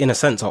just, in a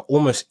sense, are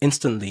almost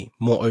instantly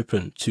more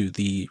open to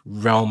the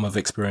realm of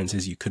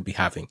experiences you could be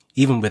having,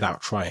 even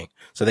without trying.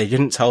 So they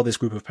didn't tell this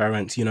group of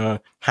parents,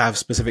 have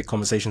specific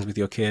conversations with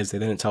your kids. They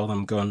didn't tell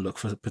them go and look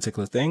for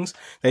particular things.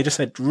 They just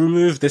said,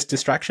 remove this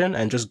distraction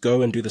and just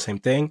go and do the same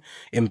thing.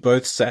 In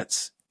both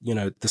sets,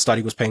 the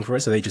study was paying for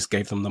it, so they just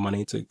gave them the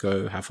money to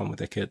go have fun with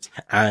their kids.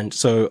 And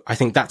so I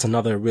think that's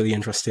another really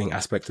interesting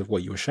aspect of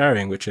what you were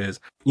sharing, which is,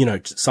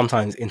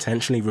 sometimes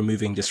intentionally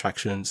removing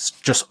distractions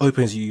just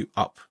opens you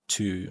up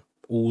to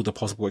all the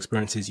possible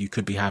experiences you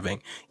could be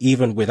having,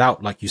 even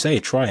without, like you say,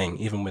 trying,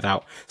 even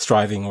without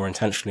striving or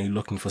intentionally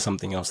looking for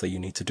something else that you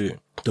need to do.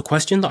 The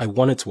question that I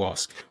wanted to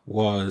ask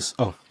was,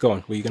 go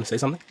on. Were you going to say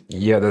something?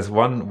 Yeah, there's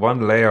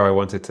one layer I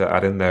wanted to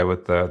add in there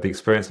with the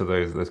experience of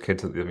those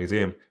kids at the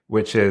museum,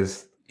 which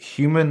is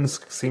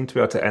humans seem to be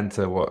able to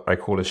enter what I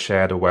call a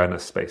shared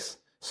awareness space.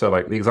 So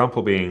like the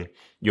example being,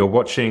 you're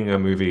watching a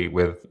movie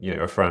with,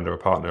 a friend or a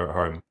partner at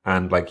home,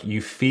 and like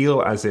you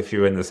feel as if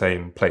you're in the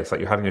same place, like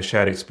you're having a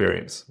shared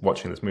experience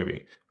watching this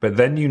movie. But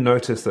then you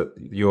notice that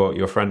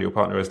your friend or your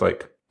partner is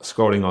like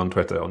scrolling on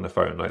Twitter on the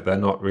phone, like they're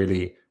not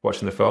really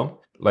watching the film.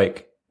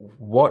 Like,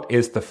 what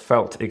is the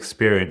felt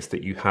experience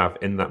that you have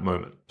in that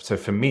moment? So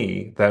for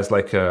me, there's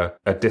like a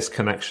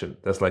disconnection.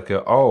 There's like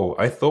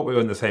I thought we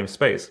were in the same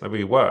space. Maybe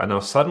we were. And now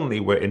suddenly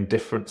we're in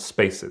different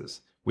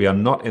spaces. We are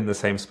not in the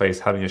same space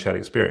having a shared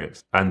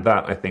experience. And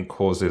that, I think,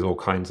 causes all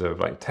kinds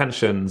of like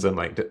tensions and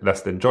like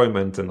less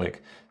enjoyment. And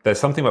like there's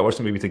something about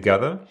watching a movie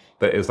together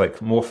that is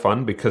like more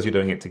fun because you're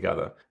doing it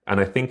together. And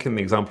I think in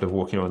the example of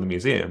walking around the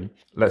museum,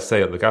 let's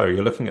say at the gallery,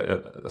 you're looking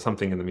at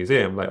something in the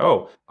museum, like,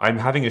 I'm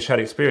having a shared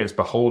experience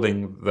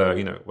beholding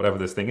the, whatever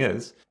this thing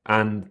is.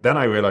 And then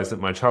I realize that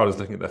my child is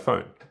looking at their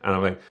phone. And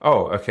I'm like,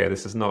 okay,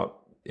 this is not,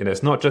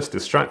 it's not just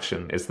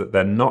distraction, it's that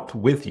they're not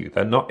with you.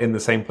 They're not in the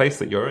same place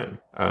that you're in.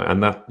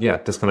 And that,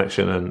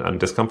 disconnection and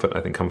discomfort,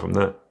 I think, come from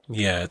that.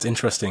 Yeah, it's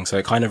interesting. So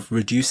it kind of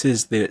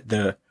reduces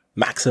the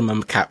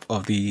maximum cap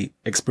of the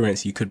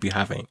experience you could be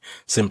having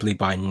simply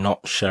by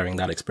not sharing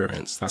that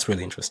experience. That's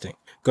really interesting.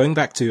 Going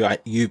back to,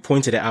 you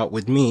pointed it out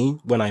with me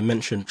when I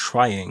mentioned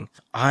trying,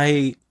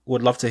 I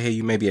would love to hear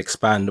you maybe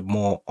expand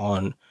more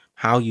on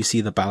how you see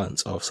the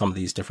balance of some of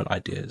these different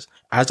ideas.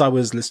 As I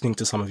was listening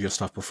to some of your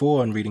stuff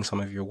before and reading some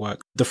of your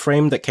work, the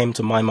frame that came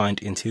to my mind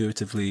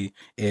intuitively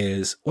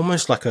is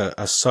almost like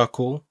a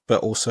circle,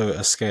 but also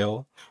a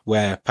scale,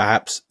 where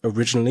perhaps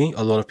originally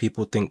a lot of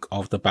people think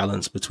of the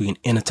balance between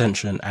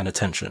inattention and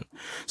attention.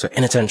 So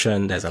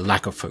inattention, there's a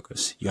lack of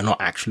focus. You're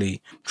not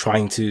actually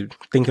trying to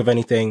think of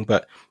anything,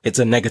 but it's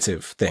a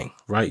negative thing,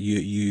 right?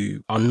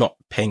 You are not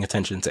paying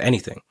attention to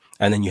anything.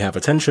 And then you have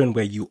attention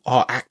where you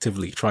are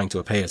actively trying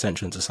to pay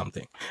attention to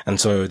something. And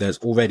so there's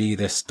already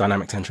this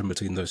dynamic tension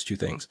between those two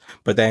things.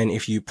 But then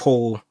if you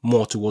pull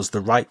more towards the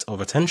right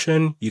of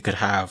attention, you could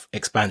have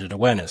expanded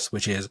awareness,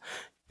 which is,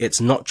 it's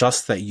not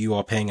just that you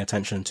are paying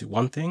attention to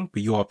one thing,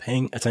 but you are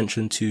paying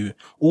attention to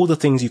all the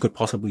things you could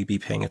possibly be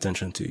paying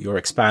attention to. You're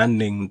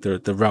expanding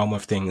the realm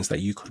of things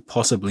that you could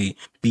possibly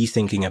be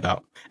thinking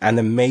about. And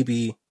then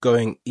maybe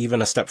going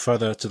even a step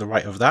further to the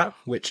right of that,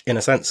 which in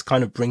a sense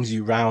kind of brings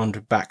you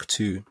round back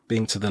to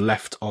being to the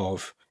left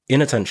of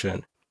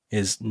inattention,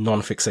 is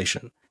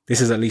non-fixation.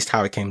 This is at least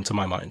how it came to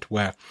my mind,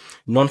 where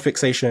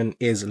non-fixation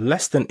is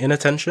less than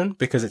inattention,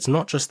 because it's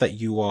not just that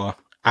you are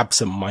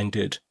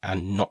absent-minded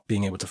and not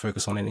being able to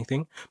focus on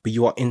anything, but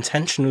you are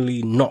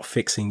intentionally not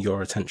fixing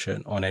your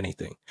attention on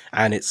anything.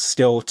 And it's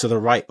still to the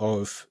right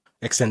of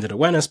extended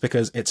awareness,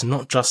 because it's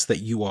not just that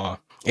you are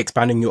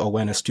expanding your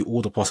awareness to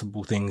all the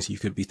possible things you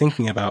could be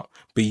thinking about,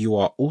 but you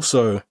are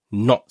also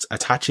not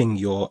attaching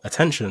your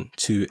attention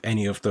to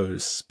any of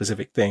those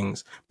specific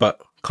things,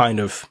 but kind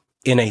of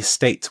in a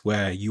state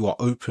where you are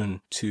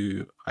open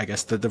to, I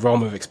guess, the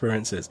realm of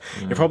experiences.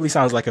 It probably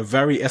sounds like a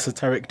very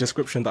esoteric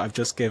description that I've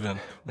just given,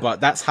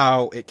 but that's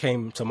how it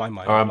came to my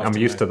mind. I'm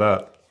used to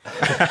that.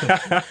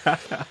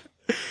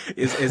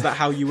 Is that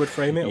how you would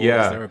frame it, or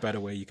Yeah. is there a better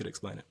way you could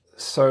explain it?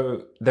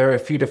 So there are a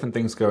few different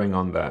things going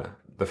on there.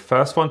 The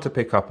first one to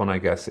pick up on, I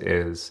guess,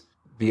 is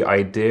the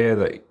idea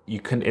that you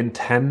can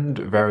intend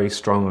very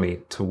strongly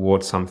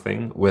towards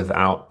something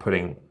without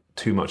putting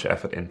too much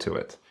effort into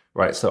it.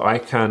 Right. So I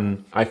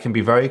can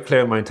be very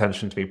clear in my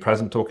intention to be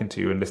present, talking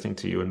to you and listening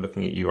to you and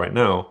looking at you right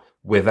now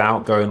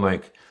without going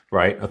like,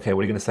 right, okay,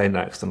 what are you going to say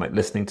next? And like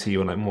listening to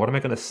you and like, what am I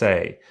going to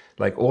say?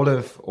 Like all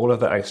of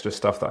the extra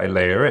stuff that I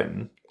layer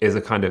in is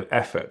a kind of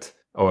effort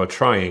or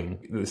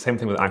trying. The same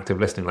thing with active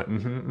listening, like,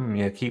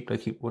 yeah, keep,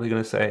 what are you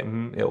going to say?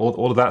 Yeah,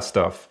 all of that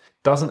stuff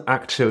doesn't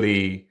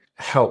actually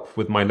help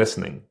with my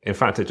listening. In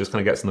fact, it just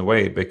kind of gets in the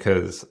way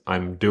because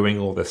I'm doing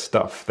all this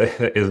stuff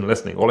that isn't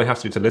listening. All I have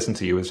to do to listen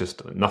to you is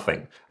just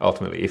nothing,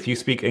 ultimately. If you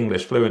speak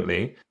English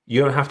fluently,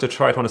 you don't have to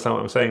try to understand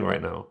what I'm saying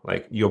right now.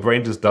 Like your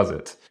brain just does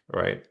it,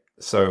 right?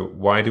 So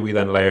why do we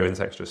then layer in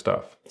this extra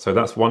stuff? So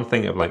that's one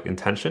thing of like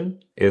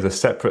intention is a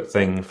separate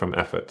thing from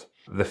effort.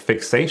 The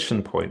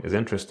fixation point is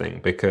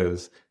interesting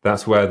because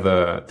that's where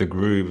the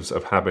grooves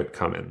of habit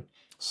come in.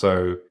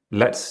 So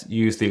let's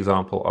use the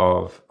example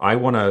of I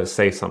want to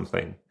say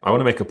something. I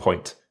want to make a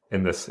point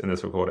in this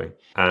recording,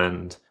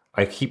 and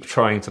I keep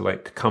trying to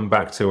like come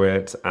back to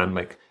it and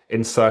like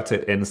insert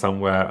it in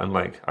somewhere, and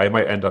like I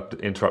might end up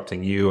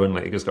interrupting you and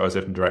like it just goes a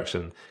different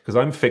direction because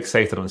I'm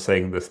fixated on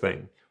saying this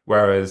thing.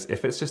 Whereas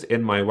if it's just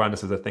in my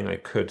awareness as a thing I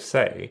could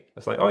say,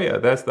 it's like, oh yeah,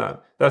 there's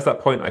that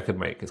point I could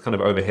make. It's kind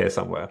of over here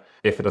somewhere.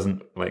 If it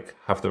doesn't like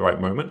have the right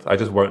moment, I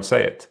just won't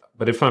say it.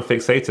 But if I'm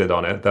fixated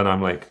on it, then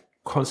I'm like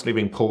constantly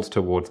being pulled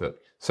towards it.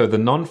 So the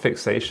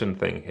non-fixation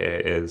thing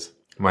here is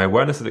my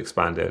awareness has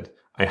expanded.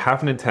 I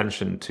have an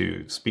intention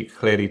to speak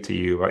clearly to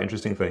you about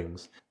interesting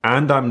things.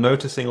 And I'm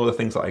noticing all the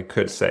things that I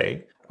could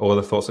say, all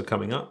the thoughts are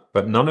coming up,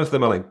 but none of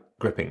them are like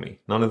gripping me.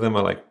 None of them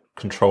are like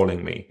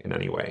controlling me in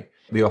any way.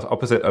 The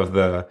opposite of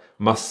the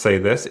must say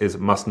this is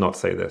must not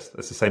say this.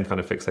 It's the same kind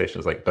of fixation.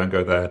 It's like, don't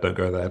go there, don't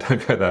go there,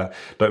 don't go there,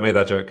 don't make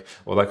that joke,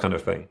 all that kind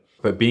of thing.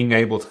 But being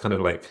able to kind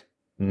of like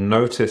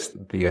notice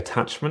the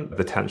attachment,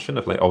 the tension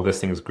of like, oh, this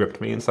thing's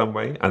gripped me in some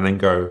way, and then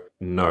go,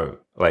 no,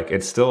 like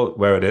it's still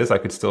where it is. I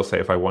could still say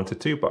if I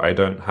wanted to, but I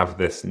don't have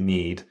this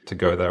need to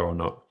go there or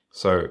not.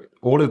 So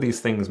all of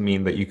these things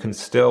mean that you can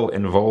still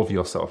involve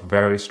yourself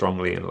very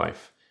strongly in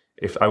life.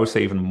 If I would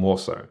say even more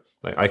so,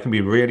 like I can be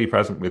really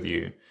present with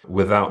you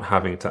without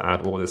having to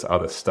add all this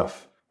other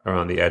stuff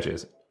around the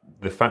edges.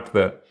 The fact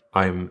that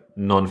I'm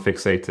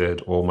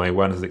non-fixated or my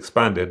awareness is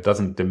expanded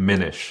doesn't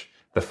diminish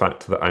the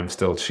fact that I'm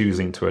still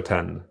choosing to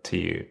attend to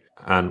you.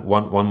 And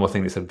one more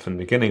thing they said from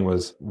the beginning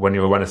was when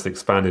your awareness is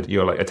expanded,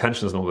 you're like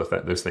attention and all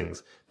those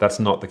things. That's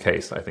not the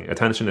case. I think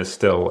attention is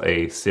still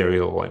a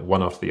serial, like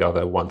one after the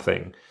other, one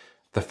thing.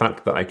 The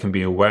fact that I can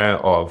be aware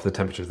of the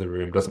temperature of the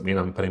room doesn't mean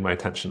I'm putting my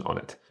attention on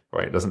it,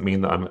 right? It doesn't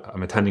mean that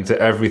I'm attending to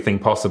everything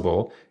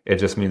possible. It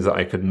just means that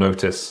I could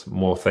notice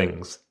more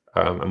things,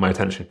 and my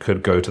attention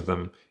could go to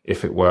them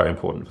if it were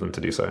important for them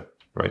to do so,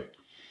 right?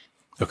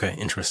 Okay,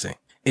 interesting.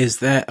 Is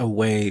there a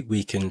way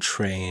we can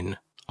train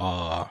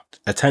our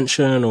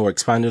attention or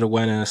expanded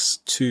awareness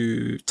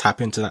to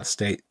tap into that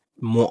state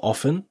more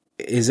often?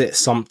 Is it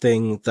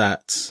something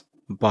that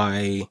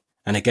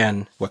and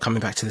again, we're coming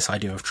back to this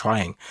idea of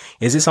trying.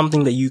 Is it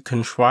something that you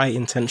can try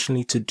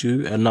intentionally to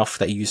do enough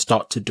that you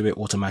start to do it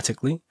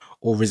automatically?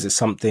 Or is it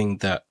something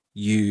that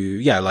do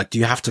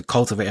you have to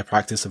cultivate a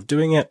practice of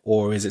doing it?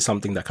 Or is it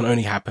something that can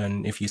only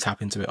happen if you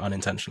tap into it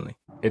unintentionally?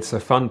 It's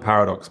a fun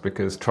paradox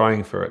because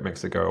trying for it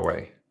makes it go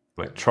away.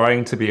 Like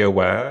trying to be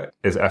aware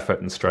is effort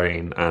and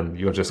strain, and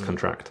you'll just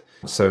contract.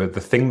 So the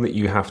thing that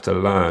you have to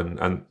learn,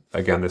 and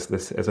again, this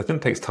is, I think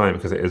it takes time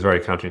because it is very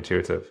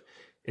counterintuitive,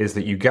 is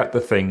that you get the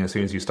thing as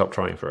soon as you stop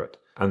trying for it.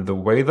 And the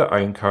way that I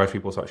encourage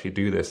people to actually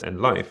do this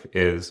in life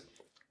is,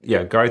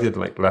 guided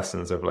like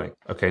lessons of like,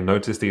 okay,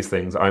 notice these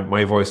things.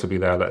 My voice will be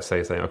there, let's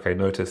say, saying, okay,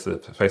 notice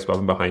the space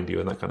button behind you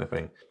and that kind of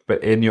thing.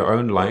 But in your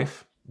own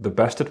life, the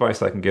best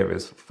advice I can give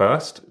is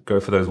first, go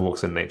for those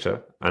walks in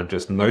nature and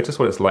just notice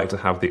what it's like to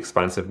have the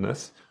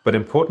expansiveness. But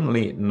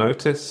importantly,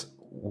 notice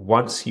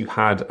once you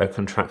had a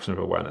contraction of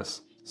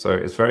awareness. So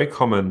it's very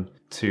common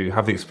to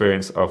have the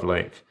experience of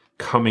like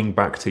coming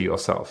back to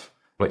yourself.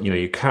 Like,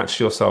 you catch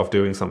yourself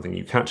doing something,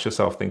 you catch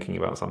yourself thinking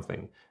about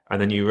something, and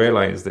then you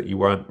realize that you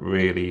weren't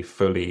really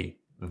fully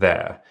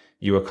there.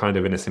 You were kind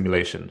of in a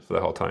simulation for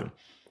the whole time.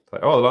 It's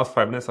like, oh, the last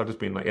 5 minutes I've just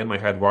been like in my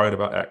head worried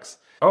about X.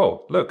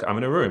 Oh, look, I'm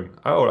in a room.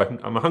 Oh,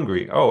 I'm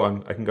hungry.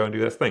 Oh, I can go and do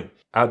this thing.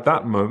 At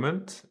that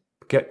moment,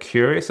 get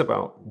curious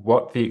about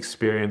what the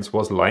experience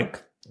was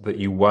like that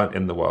you weren't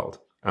in the world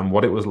and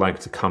what it was like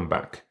to come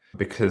back.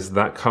 Because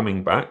that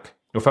coming back,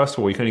 well, first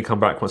of all, you can only come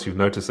back once you've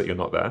noticed that you're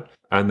not there.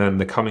 And then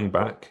the coming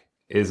back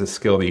is a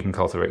skill that you can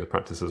cultivate with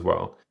practice as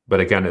well. But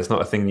again, it's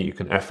not a thing that you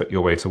can effort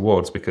your way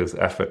towards, because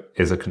effort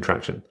is a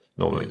contraction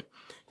normally.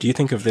 Do you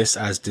think of this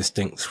as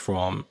distinct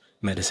from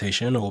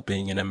meditation or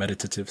being in a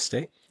meditative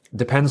state?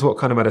 Depends what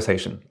kind of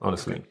meditation,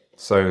 honestly. Okay.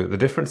 So the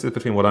differences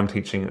between what I'm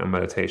teaching and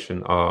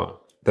meditation are,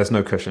 there's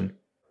no cushion.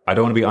 I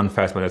don't want to be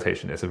unfair to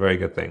meditation. It's a very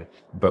good thing.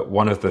 But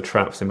one of the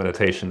traps in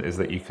meditation is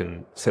that you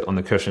can sit on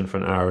the cushion for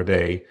an hour a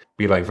day,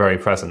 be like very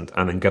present,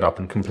 and then get up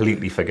and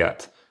completely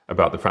forget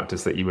about the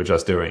practice that you were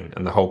just doing.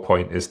 And the whole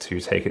point is to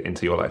take it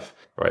into your life,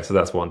 right? So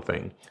that's one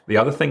thing. The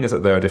other thing is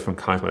that there are different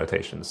kinds of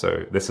meditation.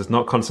 So this is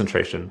not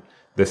concentration.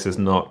 This is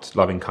not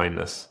loving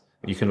kindness.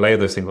 You can layer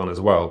those things on as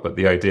well, but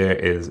the idea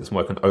is it's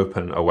more like an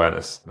open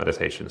awareness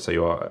meditation.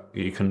 So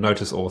you can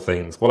notice all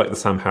things. Well, like the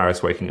Sam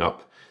Harris waking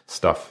up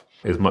stuff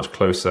is much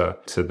closer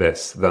to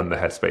this than the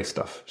headspace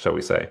stuff, shall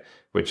we say,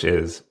 which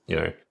is,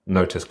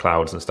 notice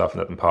clouds and stuff and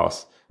let them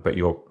pass. But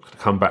you'll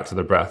come back to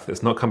the breath.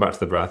 It's not come back to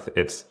the breath.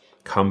 It's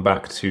come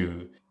back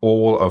to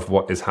all of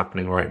what is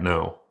happening right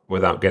now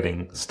without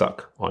getting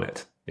stuck on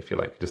it, if you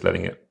like, just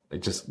letting it,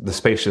 just the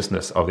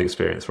spaciousness of the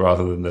experience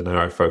rather than the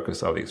narrow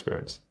focus of the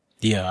experience.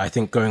 Yeah, I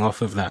think going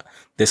off of that,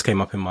 this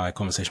came up in my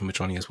conversation with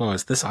Johnny as well,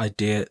 is this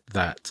idea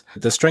that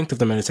the strength of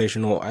the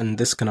meditation, and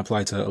this can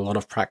apply to a lot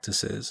of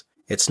practices,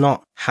 it's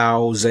not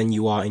how Zen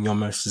you are in your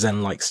most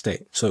Zen-like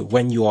state. So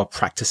when you are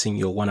practicing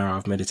your 1 hour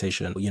of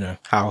meditation,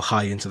 how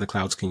high into the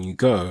clouds can you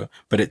go?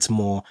 But it's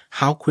more,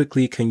 how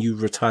quickly can you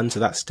return to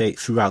that state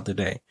throughout the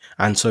day?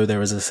 And so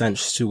there is a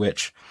sense to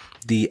which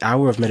the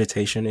hour of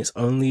meditation is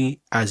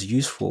only as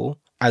useful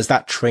as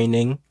that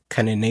training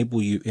can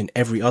enable you in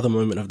every other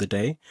moment of the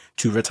day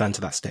to return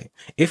to that state.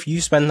 If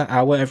you spend that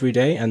hour every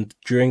day and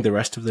during the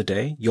rest of the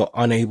day, you're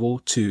unable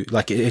to,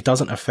 it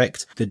doesn't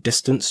affect the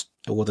distance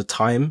or the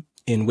time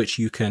in which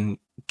you can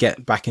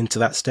get back into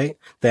that state,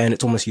 then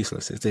it's almost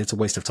useless. It's a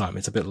waste of time.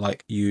 It's a bit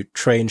like you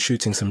train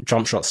shooting some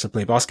jump shots to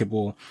play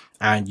basketball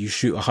and you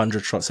shoot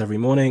 100 shots every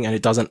morning and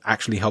it doesn't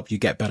actually help you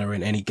get better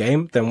in any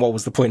game. Then what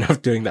was the point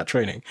of doing that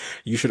training?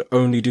 You should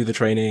only do the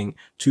training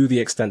to the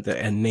extent that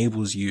it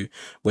enables you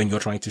when you're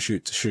trying to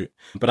shoot.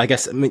 But I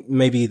guess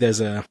maybe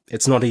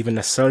it's not even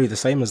necessarily the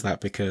same as that,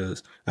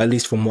 because at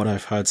least from what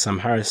I've heard Sam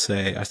Harris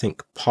say, I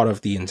think part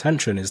of the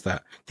intention is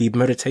that the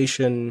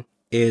meditation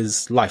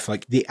is life.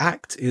 Like the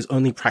act is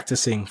only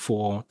practicing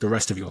for the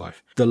rest of your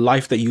life. The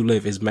life that you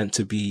live is meant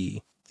to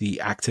be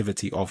the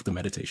activity of the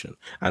meditation.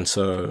 And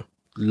so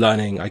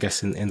learning, I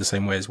guess, in the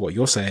same way as what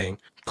you're saying,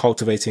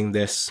 cultivating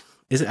this,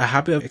 is it a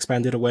habit of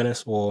expanded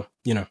awareness, or,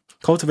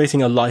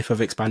 cultivating a life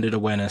of expanded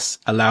awareness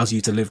allows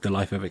you to live the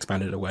life of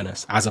expanded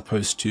awareness as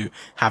opposed to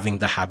having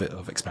the habit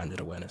of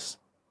expanded awareness?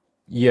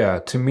 Yeah,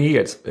 to me,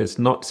 it's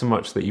not so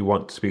much that you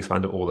want to be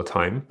expanded all the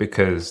time,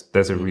 because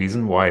there's a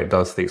reason why it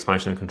does the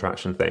expansion and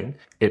contraction thing.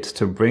 It's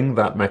to bring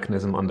that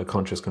mechanism under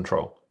conscious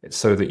control. It's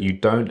so that you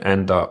don't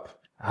end up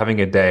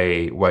having a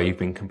day where you've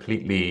been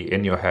completely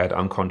in your head,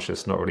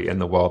 unconscious, not really in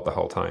the world the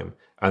whole time.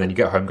 And then you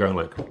get home going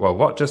like, well,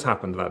 what just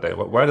happened that day?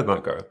 Where did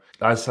that go?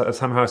 As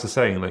Sam Harris is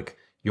saying, like,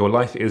 your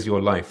life is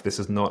your life. This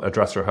is not a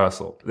dress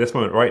rehearsal. This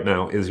moment right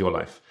now is your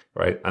life,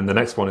 right? And the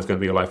next one is going to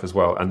be your life as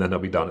well. And then they'll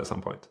be done at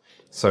some point.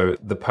 So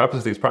the purpose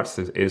of these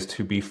practices is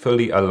to be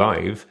fully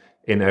alive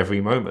in every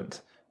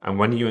moment. And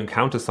when you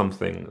encounter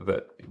something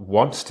that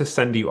wants to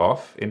send you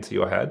off into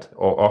your head,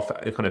 or off,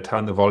 kind of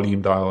turn the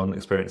volume dial on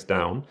experience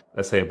down,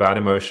 let's say a bad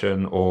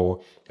emotion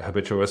or a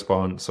habitual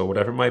response or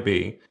whatever it might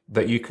be,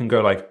 that you can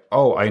go like,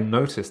 oh, I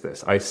noticed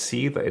this. I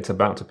see that it's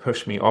about to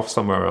push me off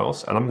somewhere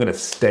else, and I'm going to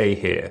stay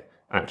here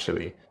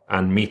actually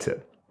and meet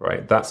it,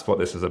 right? That's what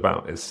this is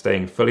about, is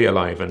staying fully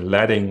alive and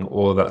letting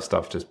all of that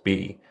stuff just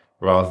be,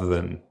 rather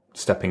than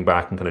stepping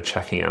back and kind of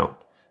checking out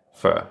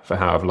for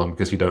however long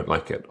because you don't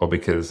like it or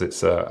because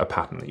it's a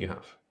pattern that you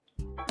have.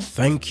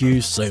 Thank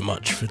you so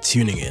much for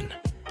tuning in.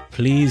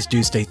 Please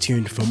do stay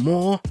tuned for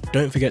more.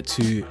 Don't forget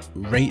to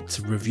rate,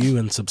 review,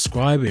 and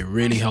subscribe. It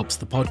really helps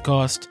the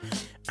podcast.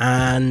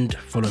 And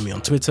follow me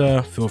on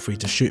Twitter. Feel free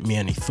to shoot me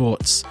any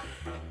thoughts.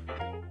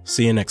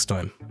 See you next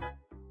time.